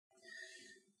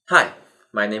Hi,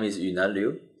 my name is Yunan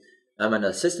Liu. I'm an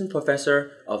assistant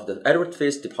professor of the Edward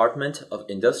Fish Department of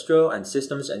Industrial and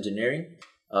Systems Engineering.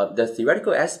 The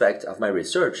theoretical aspect of my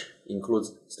research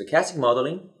includes stochastic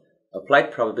modeling,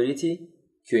 applied probability,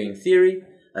 queuing theory,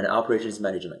 and operations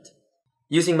management.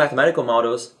 Using mathematical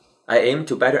models, I aim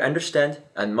to better understand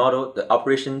and model the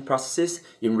operation processes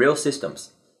in real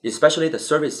systems, especially the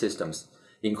service systems,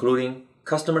 including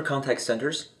customer contact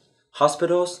centers,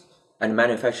 hospitals, and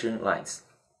manufacturing lines.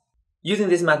 Using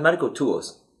these mathematical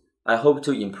tools, I hope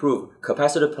to improve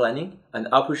capacitor planning and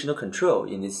operational control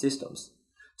in these systems,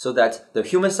 so that the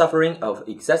human suffering of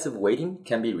excessive waiting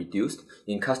can be reduced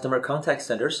in customer contact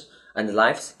centers and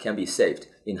lives can be saved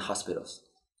in hospitals.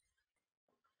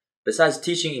 Besides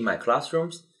teaching in my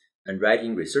classrooms and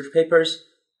writing research papers,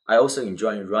 I also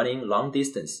enjoy running long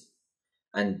distance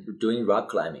and doing rock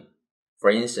climbing.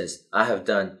 For instance, I have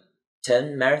done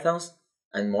 10 marathons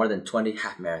and more than 20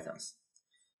 half marathons.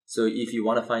 So if you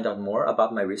want to find out more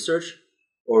about my research,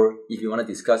 or if you want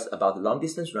to discuss about long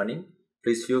distance running,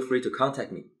 please feel free to contact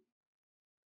me.